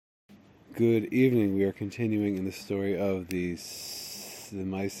Good evening. We are continuing in the story of the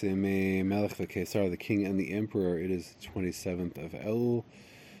Maiseme Melech Kesar, the king and the emperor. It is the 27th of El,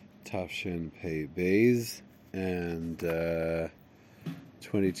 Tafshin Pei Beis, and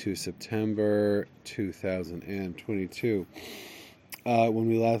 22 September 2022. When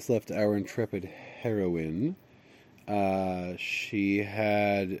we last left our intrepid heroine, she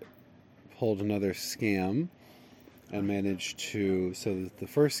had pulled another scam and managed to. So the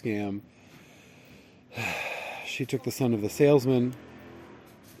first scam, she took the son of the salesman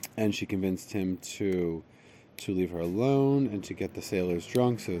and she convinced him to leave her alone and to get the sailors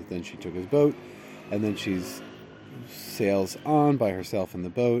drunk. So then she took his boat, and then she sails on by herself in the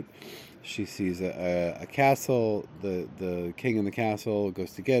boat. She sees a castle. The king in the castle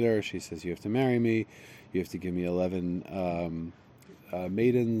goes to get her. She says, "You have to marry me. You have to give me 11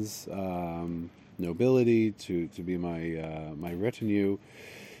 maidens, nobility to be my retinue."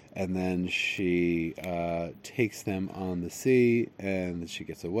 And then she takes them on the sea, and she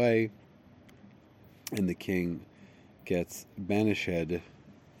gets away, and the king gets banished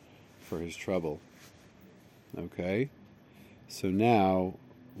for his trouble. Okay? So now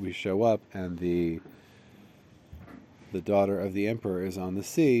we show up, and the daughter of the emperor is on the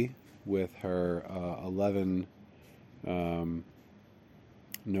sea with her 11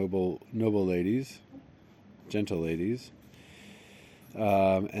 noble ladies, gentle ladies.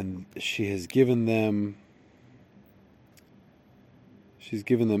 And she's given them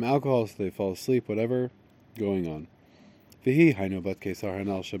alcohol so they fall asleep, whatever going on. So she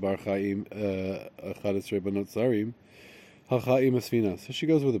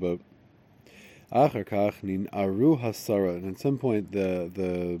goes with the boat. And at some point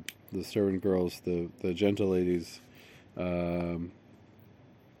the servant girls, the gentle ladies,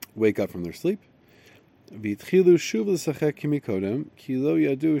 wake up from their sleep. Right,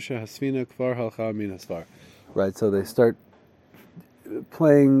 so they start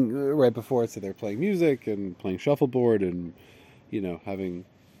playing right before it, so they're playing music and playing shuffleboard and, having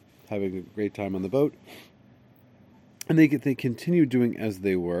a great time on the boat. And they continue doing as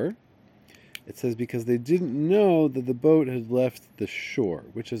they were. It says because they didn't know that the boat had left the shore,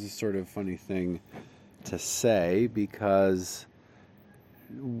 which is a sort of funny thing to say, because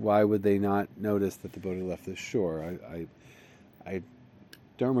why would they not notice that the boat had left the shore? I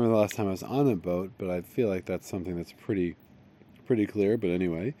don't remember the last time I was on a boat, but I feel like that's something that's pretty clear. But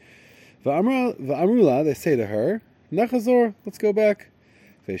anyway, Va'amrula, they say to her, Nachazor, let's go back.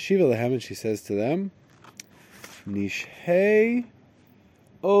 Ve'shiva lehem, and she says to them, Nishhei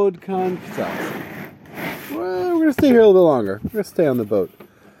od kan p'tzatz. Well, we're going to stay here a little bit longer. We're going to stay on the boat.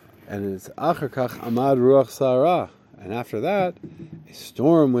 And it's Acher kach amad ruach sa'ara. And after that, a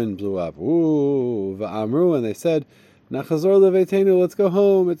storm wind blew up. Ooh, va'amru, and they said, Nachazor leveitenu, let's go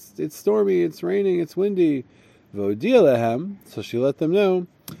home. It's stormy, it's raining, it's windy. V'odia lehem, so she let them know,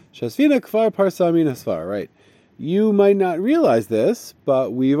 Shasvina kfar parsa min hasfar, right. You might not realize this,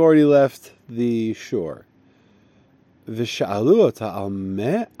 but we've already left the shore. V'sha'alu ota al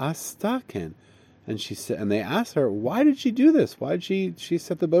me astaken. And she said, and they asked her, why did she do this? Why did she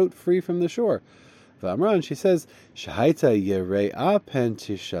set the boat free from the shore? And she says, Shahaita yere'a pen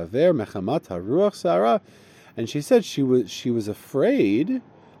tishaver mechamat haruach sa'ara. And she said she was afraid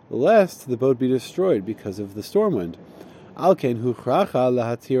lest the boat be destroyed because of the storm wind. Alken huchracha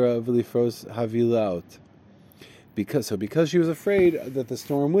lahatira v'lifros havilaot. Because she was afraid that the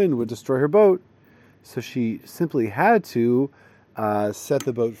storm wind would destroy her boat, so she simply had to set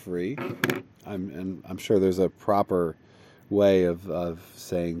the boat free. I'm sure there's a proper way of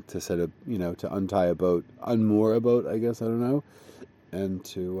saying to set to untie a boat, unmoor a boat, I guess, I don't know, and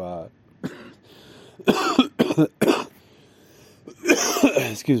to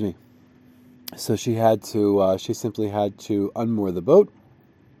excuse me. So she simply had to unmoor the boat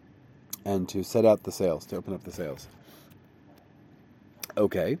and to set out the sails, to open up the sails.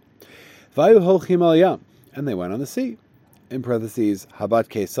 Okay. Vayu holchim al yam, and they went on the sea. In parentheses, Habat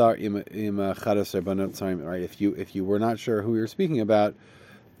Kesar im chadas rabbanot tzarim. Right, if you were not sure who we were speaking about,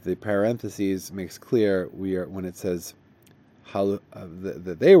 the parentheses makes clear when it says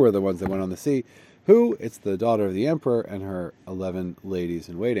that they were the ones that went on the sea. Who? It's the daughter of the emperor and her 11 ladies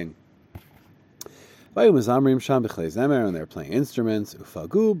in waiting. And they're playing instruments,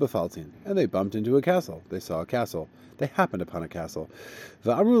 ufagu befaltin, and they bumped into a castle. They saw a castle. They happened upon a castle.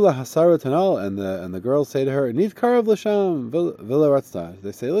 And the girls say to her, Nit karav l'sham v'laratzta.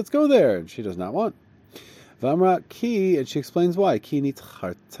 They say, let's go there, and she does not want. V'amra ki, and she explains why. Ki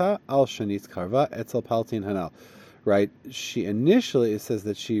nitcharta al shanit karva etzel paltin hanal. Right? It says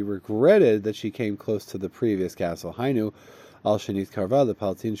that she regretted that she came close to the previous castle. Hainu Al shenit karva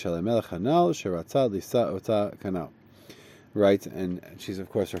lepaltin shalamelech hanal sheratza lisa ota kanal. Right, and she's of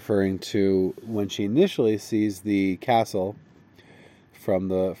course referring to when she initially sees the castle from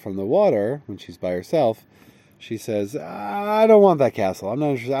the water when she's by herself. She says, "I don't want that castle. I'm not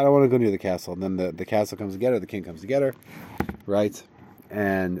interested. I don't want to go near the castle." And then the castle comes to get her. The king comes to get her, right?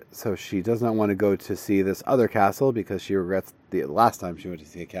 And so she does not want to go to see this other castle because she regrets the last time she went to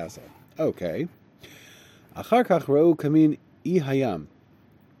see a castle. Okay. Achar kach ra'u kamin ihayam.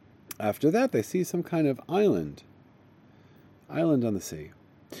 After that, they see some kind of island on the sea.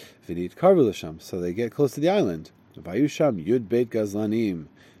 V'nit karvu l'sham, so they get close to the island. Vayusham yud beit gazlanim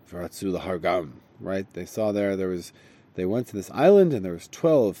v'ratzu lahargam. Right? They saw they went to this island and there was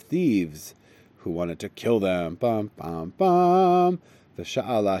 12 thieves who wanted to kill them. Bam, bam, bam.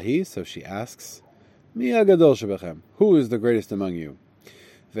 V'sha'alahi, so she asks, Mi agadol shebechem, who is the greatest among you?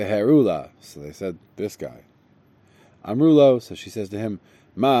 V'herula, so they said, this guy. Amrulo, so she says to him,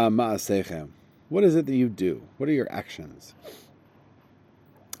 Ma ma'asechem, what is it that you do? What are your actions?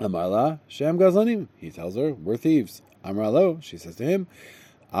 Amala, Shem Gazlanim. He tells her, we're thieves. Amralo, she says to him,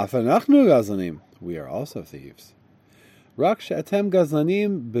 Afanachnu Gazlanim. We are also thieves. Rak she'atem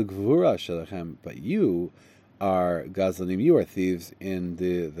Gazlanim begvura shelechem. But you are Gazlanim. You are thieves in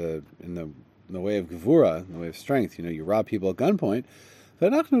the way of gvura, in the way of strength. You know, you rob people at gunpoint.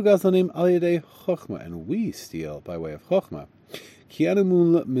 Vanachnu Gazlanim al yedei chokhmah, and we steal by way of chokhmah.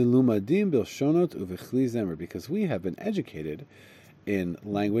 Because we have been educated in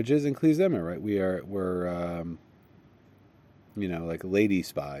languages and kli zemer, right? We're like lady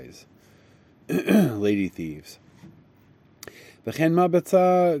spies, lady thieves.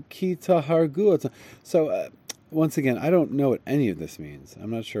 So once again, I don't know what any of this means.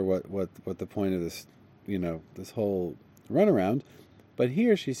 I'm not sure what the point of this, this whole runaround. But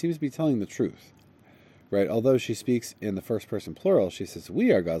here she seems to be telling the truth. Right, although she speaks in the first person plural, she says,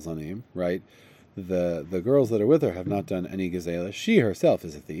 we are Gazlanim, right? The girls that are with her have not done any gazela. She herself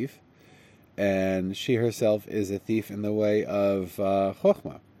is a thief, and she herself is a thief in the way of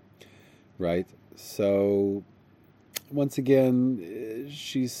chokhmah, right? So, once again,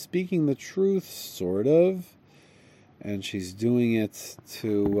 she's speaking the truth, sort of, and she's doing it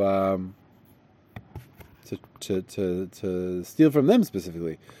to steal from them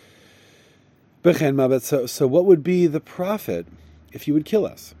specifically. So what would be the profit if you would kill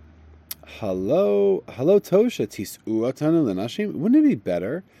us? Hello, Tosha tis'uatana l'nashim. Wouldn't it be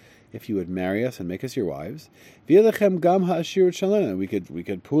better if you would marry us and make us your wives? V'yelechem gam ha'ashirut shalena. We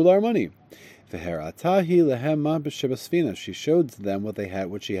could pool our money. V'heratahi lehem ma b'shebasfina. She showed them what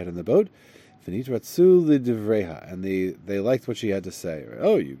she had in the boat. V'nitratzu l'divreha, and they liked what she had to say.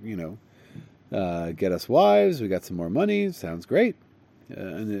 Oh, get us wives. We got some more money. Sounds great.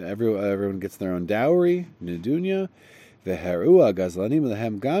 And everyone gets their own dowry, nedunya. V'herua gazlanim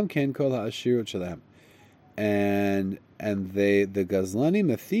lehem gam ken kol ha'ashirut shalahem. And the gazlanim,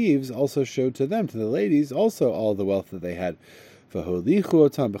 the thieves, also showed to them, to the ladies, also all the wealth that they had. V'holichu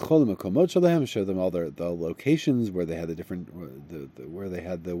otam b'chol makomot shalahem, showed them all the locations where they had where they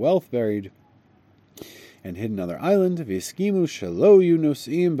had the wealth buried and hidden on their island. V'yiskimu shelo yu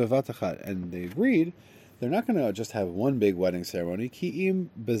nosim bevatachat, and they agreed. They're not going to just have one big wedding ceremony. Ki'im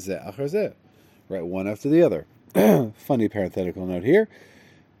bezeh achar zeh, right, one after the other. Funny parenthetical note here.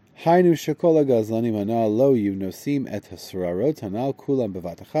 Hainu shekola gazlanim hanal lo yu nosim et hasrarot hanal kulam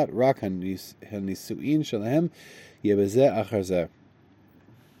bevatachat rak hanisuin shalahem yebezeh achar zeh.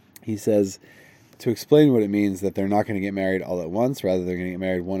 He says, to explain what it means that they're not going to get married all at once, rather they're going to get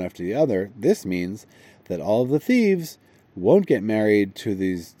married one after the other. This means that all of the thieves won't get married to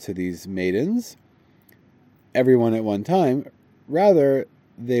these maidens, everyone at one time. Rather,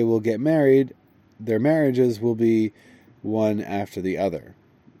 they will get married. Their marriages will be one after the other.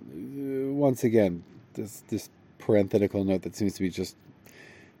 Once again, this parenthetical note that seems to be just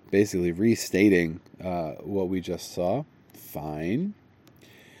basically restating what we just saw. Fine.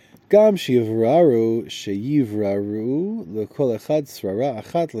 Gam sheyivraru lekol echad srara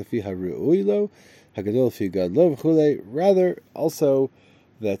achat lefi haru'ui lo hagadol lefi gadlo v'chulei. Rather, also,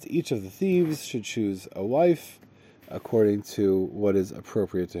 that each of the thieves should choose a wife according to what is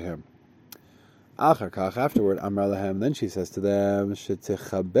appropriate to him. Achar kach, afterward, Amar lahem, then she says to them,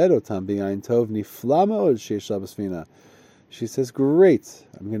 Shetichabed otam b'yayin tov nifla ma'od sheish labasfina. She says, great,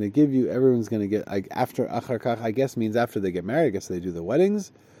 I'm going to give you, everyone's going to get, after achar kach, I guess means after they get married, I guess they do the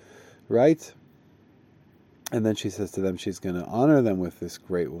weddings, right? And then she says to them, she's going to honor them with this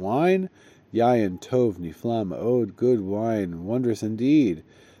great wine. Yayin tov nifla ma'od, good wine, wondrous indeed,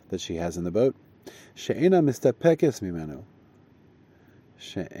 that she has in the boat. She'ena mistapekes mimenu.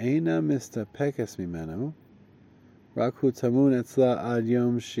 She'ena mistapekes mimenu. Rak hu tamun etzla ad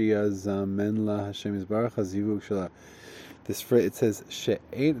yom sheyazamen la Hashem yisbarach hazivug shela. This phrase, it says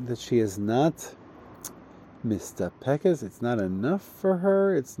that she is not mistapekes. It's not enough for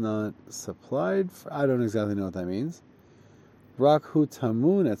her. It's not supplied. I don't exactly know what that means. Rak hu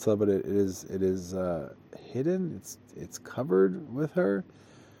tamun etzla, but it is hidden. It's covered with her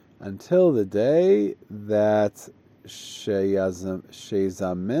until the day that sheyazamen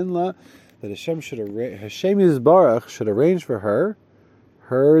la, that Hashem Yisbarach should arrange for her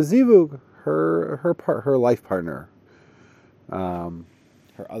zivug, her life partner, her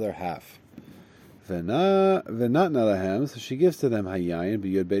other half. V'natna lahem, so she gives to them hayayin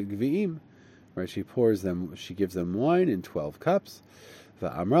b'yod bet gvi'im, right? She gives them wine in 12 cups.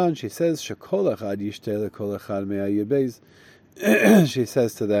 V'amran, she says shekol echad yishteh lekol echad me'ayod beis. She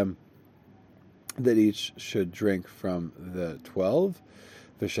says to them that each should drink from the 12.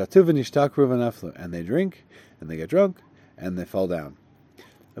 V'shatu v'nishtakru v'naflu, and they drink, and they get drunk, and they fall down.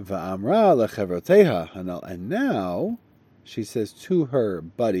 V'amra lechevroteha, and now she says to her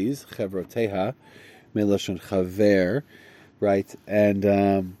buddies, chevroteha, melashon chaver, right? And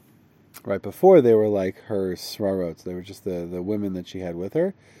right before they were like her srarot, they were just the women that she had with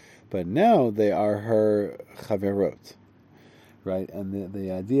her, but now they are her chaverot, right? And the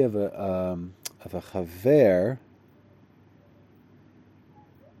idea of a chaver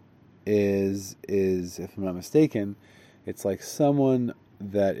is, if I'm not mistaken, it's like someone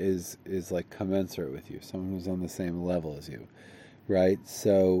that is like commensurate with you, someone who's on the same level as you, right?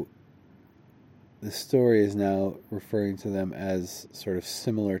 So the story is now referring to them as sort of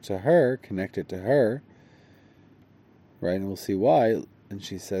similar to her, connected to her, right? And we'll see why. And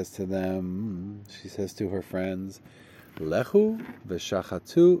she says to her friends, Lechu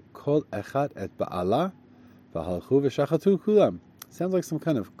v'shachatu kol echat et ba'ala v'halchu v'shachatu kulam. Sounds like some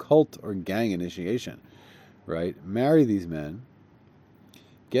kind of cult or gang initiation, right? Marry these men,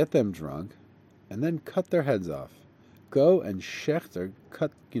 get them drunk, and then cut their heads off. Go and shechter,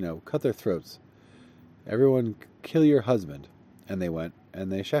 cut their throats. Everyone kill your husband. And they went,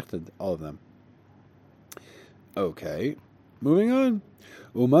 and they shechted all of them. Okay, moving on.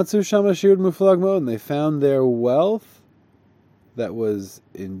 Umatsu shama shiud muflag mo, and they found their wealth that was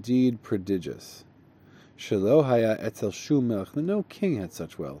indeed prodigious. Shelo haya etzel shum melech, no king had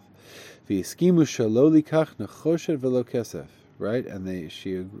such wealth. V'yiskimu shelo likach nechoshet v'lo kesef, right? And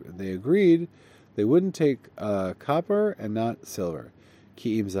they agreed they wouldn't take copper and not silver.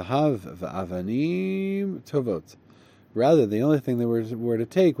 Ki im zahav v'avanim tovot. Rather, the only thing they were to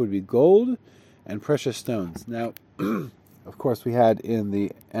take would be gold and precious stones. Now, of course, we had in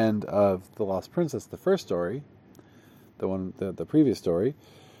the end of The Lost Princess, the first story, the previous story,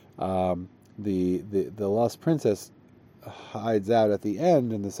 the Lost Princess hides out at the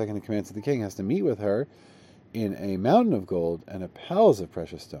end, and the second in command to the king has to meet with her in a mountain of gold and a palace of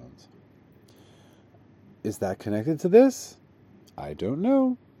precious stones. Is that connected to this? I don't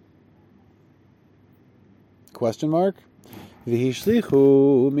know. Question mark? And they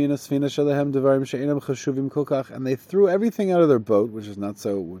threw everything out of their boat, which was not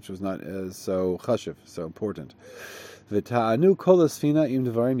so chashiv, so important. And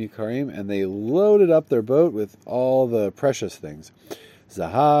they loaded up their boat with all the precious things.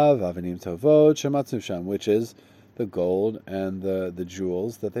 Zahav, avanim tovot, shematzu sham, which is the gold and the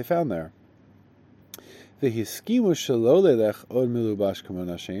jewels that they found there. And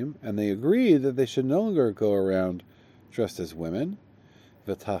they agreed that they should no longer go around dressed as women.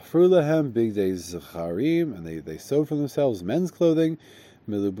 And they sewed for themselves men's clothing.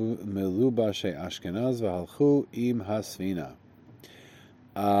 Yeah,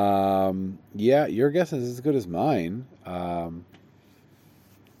 your guess is as good as mine. I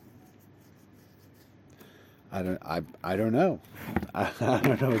don't know. I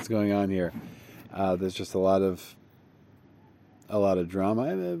don't know what's going on here. There's just a lot of drama.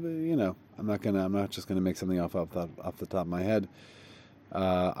 I'm not just gonna make something off the top of my head.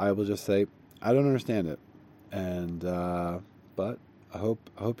 I will just say I don't understand it, and but I hope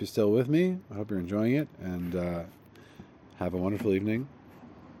you're still with me. I hope you're enjoying it, and have a wonderful evening.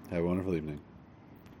 Have a wonderful evening.